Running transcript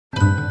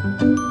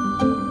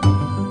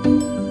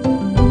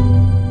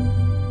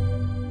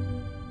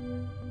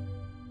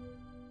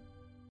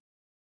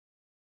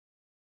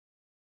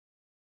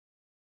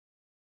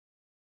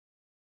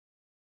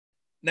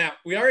Now,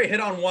 we already hit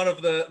on one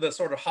of the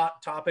sort of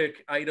hot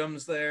topic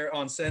items there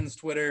on Sen's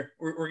Twitter.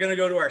 We're going to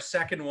go to our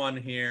second one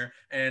here.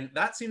 And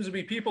that seems to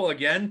be people,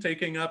 again,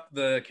 taking up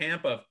the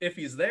camp of if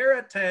he's there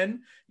at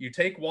 10, you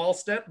take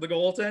Wallstedt, the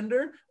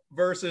goaltender,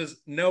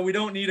 versus no, we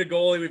don't need a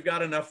goalie. We've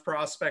got enough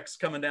prospects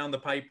coming down the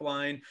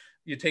pipeline.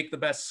 You take the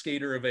best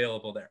skater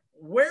available there.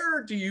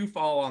 Where do you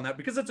fall on that?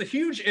 Because it's a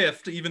huge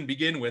if to even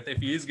begin with if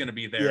he is going to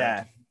be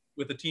there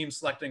with the team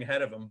selecting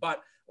ahead of him.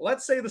 But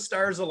let's say the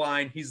stars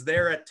align, he's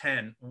there at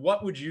 10.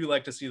 What would you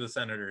like to see the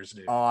Senators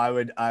do? Oh,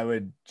 I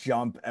would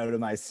jump out of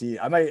my seat.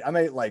 I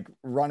might like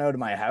run out of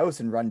my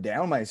house and run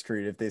down my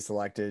street if they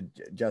selected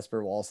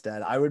Jesper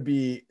Wallstedt. I would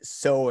be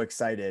so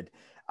excited.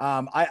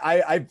 I'm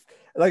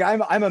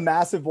a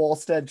massive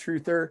Wallstedt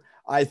truther.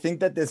 I think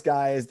that this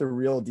guy is the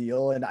real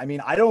deal. And I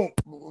mean,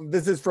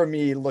 this is from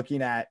me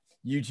looking at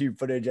YouTube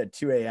footage at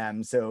 2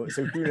 a.m. So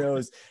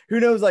who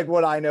knows like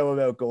what I know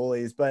about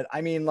goalies, but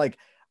I mean, like,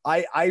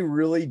 I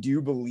really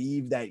do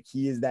believe that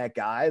he is that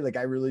guy. Like,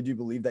 I really do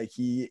believe that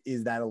he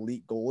is that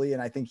elite goalie.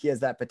 And I think he has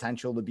that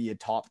potential to be a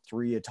top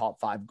 3, a top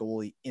 5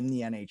 goalie in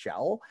the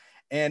NHL.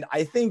 And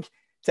I think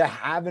to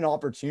have an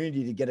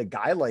opportunity to get a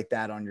guy like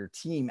that on your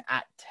team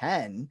at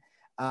 10,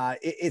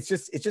 it's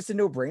just a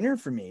no-brainer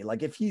for me.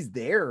 Like, if he's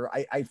there,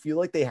 I feel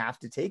like they have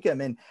to take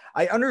him. And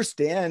I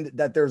understand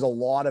that there's a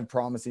lot of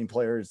promising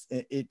players,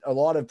 a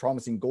lot of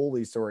promising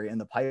goalies, in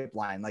the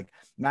pipeline. Like,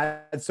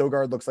 Matt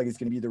Sogard looks like he's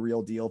going to be the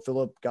real deal.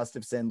 Philip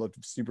Gustafsson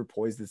looked super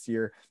poised this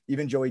year.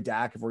 Even Joey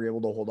Daccord, if we're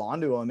able to hold on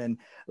to him. And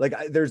like,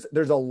 there's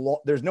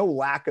no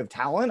lack of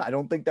talent. I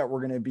don't think that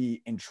we're going to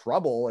be in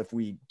trouble if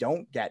we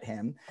don't get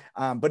him.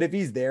 But if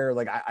he's there,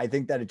 like, I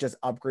think that it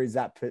just upgrades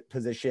that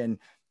position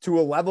to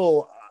a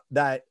level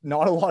that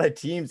not a lot of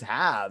teams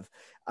have,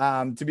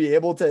 to be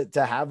able to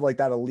have like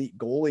that elite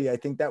goalie. I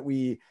think that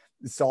we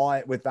saw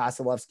it with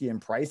Vasilevsky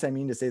and Price,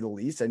 to say the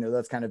least. I know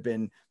that's kind of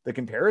been the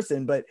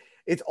comparison, but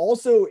it's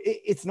also,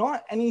 it's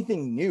not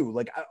anything new.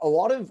 Like, a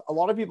lot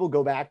of people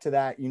go back to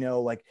that,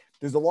 like,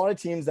 there's a lot of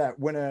teams that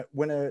win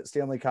a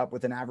Stanley Cup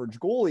with an average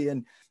goalie.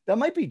 And that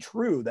might be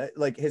true, that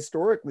like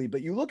historically,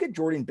 but you look at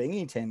Jordan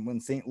Binnington when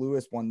St.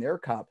 Louis won their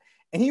cup,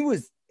 and he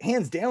was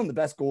hands down the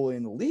best goalie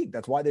in the league.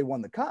 That's why they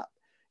won the cup.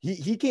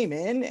 He came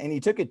in and he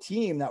took a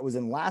team that was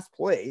in last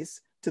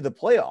place to the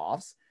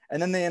playoffs,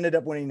 and then they ended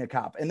up winning the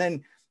cup. And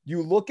then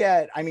you look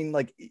at,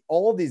 like,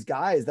 all of these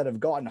guys that have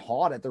gotten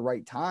hot at the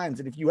right times.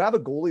 And if you have a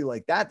goalie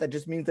like that, that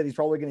just means that he's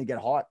probably going to get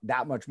hot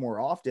that much more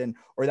often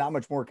or that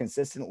much more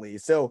consistently.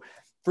 So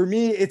for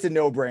me, it's a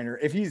no-brainer.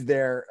 If he's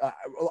there,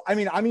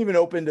 I'm even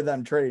open to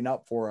them trading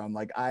up for him.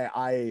 Like,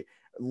 I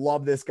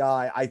love this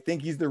guy. I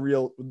think he's the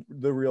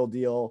real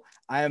deal.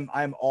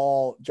 I'm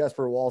all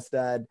Jesper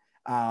Wallstedt.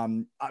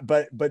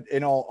 But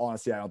in all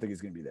honesty, I don't think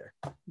he's going to be there.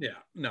 Yeah,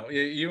 no,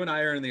 you and I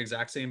are in the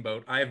exact same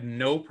boat. I have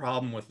no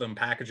problem with them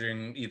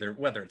packaging either,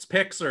 whether it's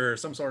picks or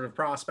some sort of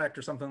prospect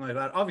or something like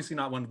that. Obviously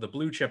not one of the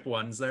blue chip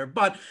ones there,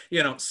 but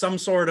some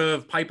sort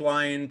of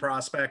pipeline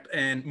prospect,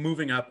 and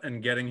moving up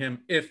and getting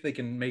him if they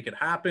can make it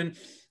happen.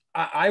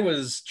 I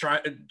was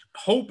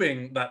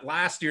hoping that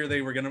last year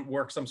they were going to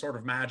work some sort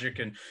of magic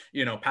and,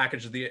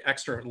 package the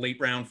extra late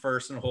round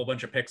first and a whole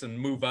bunch of picks and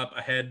move up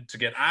ahead to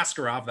get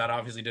Askarov. That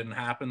obviously didn't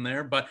happen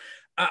there, but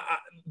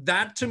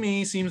that to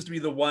me seems to be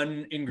the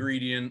one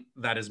ingredient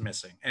that is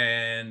missing.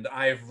 And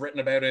I've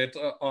written about it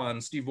on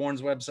Steve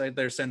Warren's website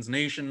there,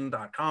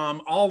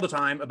 sensnation.com, all the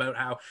time about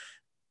how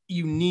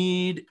you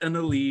need an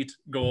elite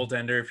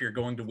goaltender if you're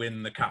going to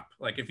win the cup.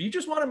 Like, if you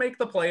just want to make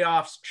the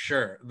playoffs,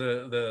 sure,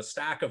 the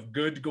stack of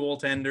good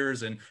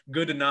goaltenders and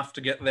good enough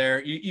to get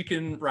there, you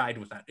can ride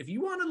with that. If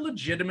you want to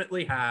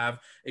legitimately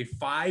have a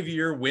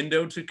 5-year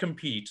window to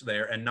compete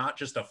there and not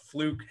just a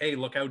fluke, hey,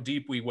 look how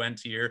deep we went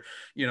here,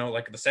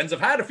 like the Sens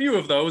have had a few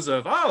of those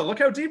of, oh, look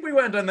how deep we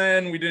went, and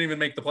then we didn't even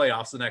make the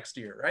playoffs the next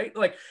year, right?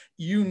 Like,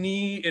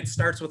 it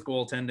starts with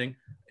goaltending.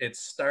 It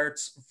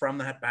starts from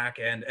that back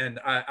end. And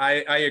I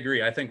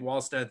agree. I think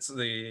Wallstedt's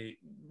the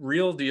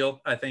real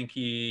deal. I think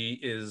he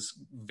is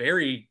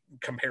very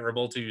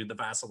comparable to the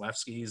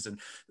Vasilevskys and,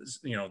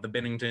 the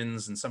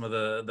Binningtons and some of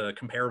the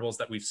comparables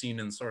that we've seen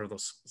in sort of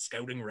those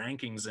scouting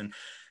rankings. And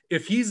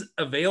if he's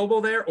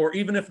available there, or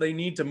even if they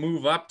need to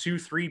move up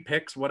 2-3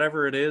 picks,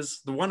 whatever it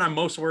is, the one I'm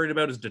most worried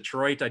about is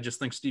Detroit. I just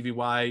think Stevie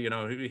Y,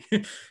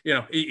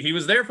 he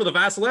was there for the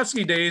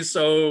Vasilevsky days,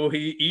 so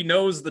he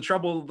knows the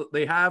trouble that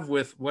they have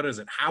with, what is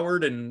it,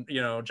 Howard and,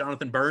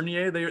 Jonathan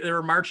Bernier. They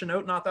were marching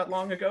out not that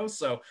long ago.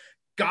 So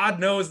God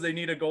knows they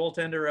need a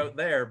goaltender out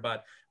there,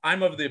 but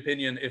I'm of the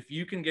opinion, if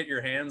you can get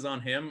your hands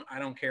on him, I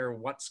don't care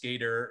what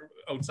skater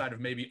outside of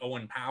maybe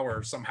Owen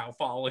Power somehow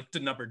falling to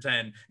number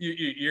 10,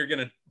 you're going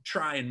to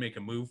try and make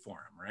a move for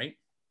him, right?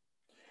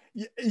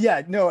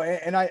 Yeah, no,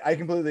 and I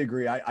completely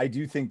agree. I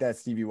do think that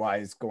Stevie Y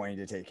is going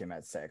to take him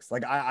at 6.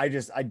 Like, I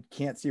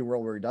can't see a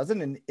world where he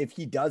doesn't. And if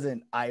he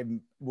doesn't,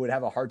 I'm would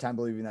have a hard time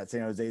believing that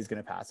San Jose is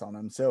going to pass on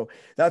them. So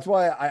that's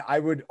why I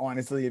would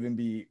honestly even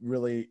be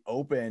really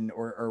open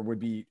or would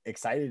be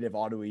excited if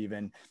Ottawa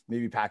even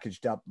maybe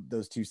packaged up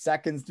those 2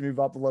 seconds to move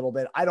up a little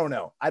bit. I don't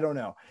know.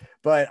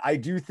 But I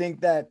do think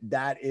that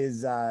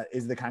is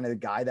the kind of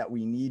guy that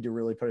we need to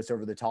really put us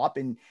over the top.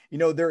 And, you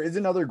know, there is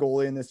another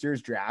goalie in this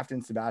year's draft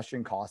in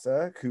Sebastian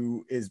Cossa,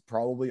 who is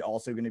probably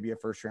also going to be a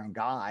first round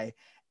guy.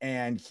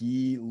 And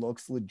he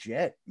looks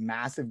legit,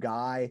 massive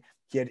guy.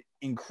 He had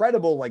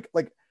incredible, like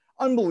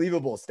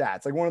unbelievable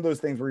stats. Like one of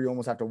those things where you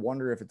almost have to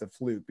wonder if it's a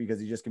fluke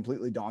because he just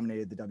completely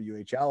dominated the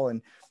WHL.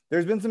 And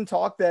there's been some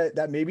talk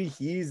that maybe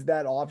he's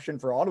that option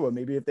for Ottawa.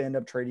 Maybe if they end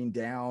up trading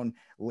down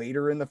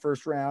later in the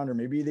first round, or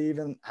maybe they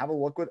even have a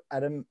look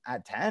at him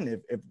at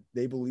 10 if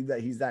they believe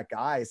that he's that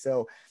guy.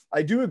 So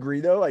I do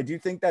agree, though. I do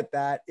think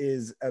that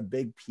is a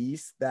big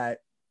piece that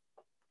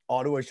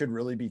Ottawa should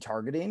really be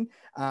targeting.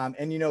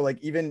 And, you know, like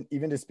even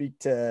to speak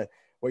to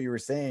what you were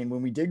saying,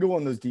 when we did go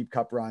on those deep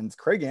cup runs,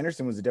 Craig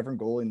Anderson was a different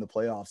goalie in the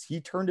playoffs.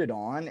 He turned it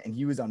on and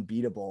he was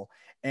unbeatable.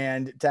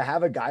 And to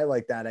have a guy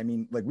like that, I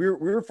mean, like we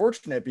were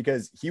fortunate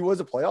because he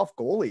was a playoff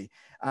goalie.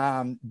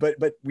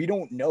 But we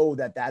don't know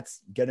that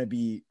that's going to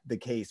be the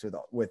case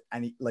with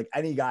any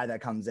guy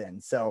that comes in.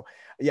 So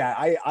yeah,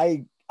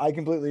 I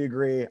completely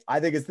agree.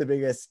 I think it's the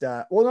biggest,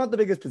 well, not the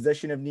biggest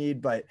position of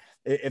need, but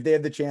if they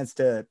have the chance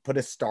to put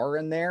a star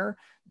in there,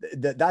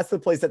 that's the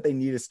place that they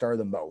need a star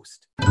the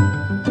most.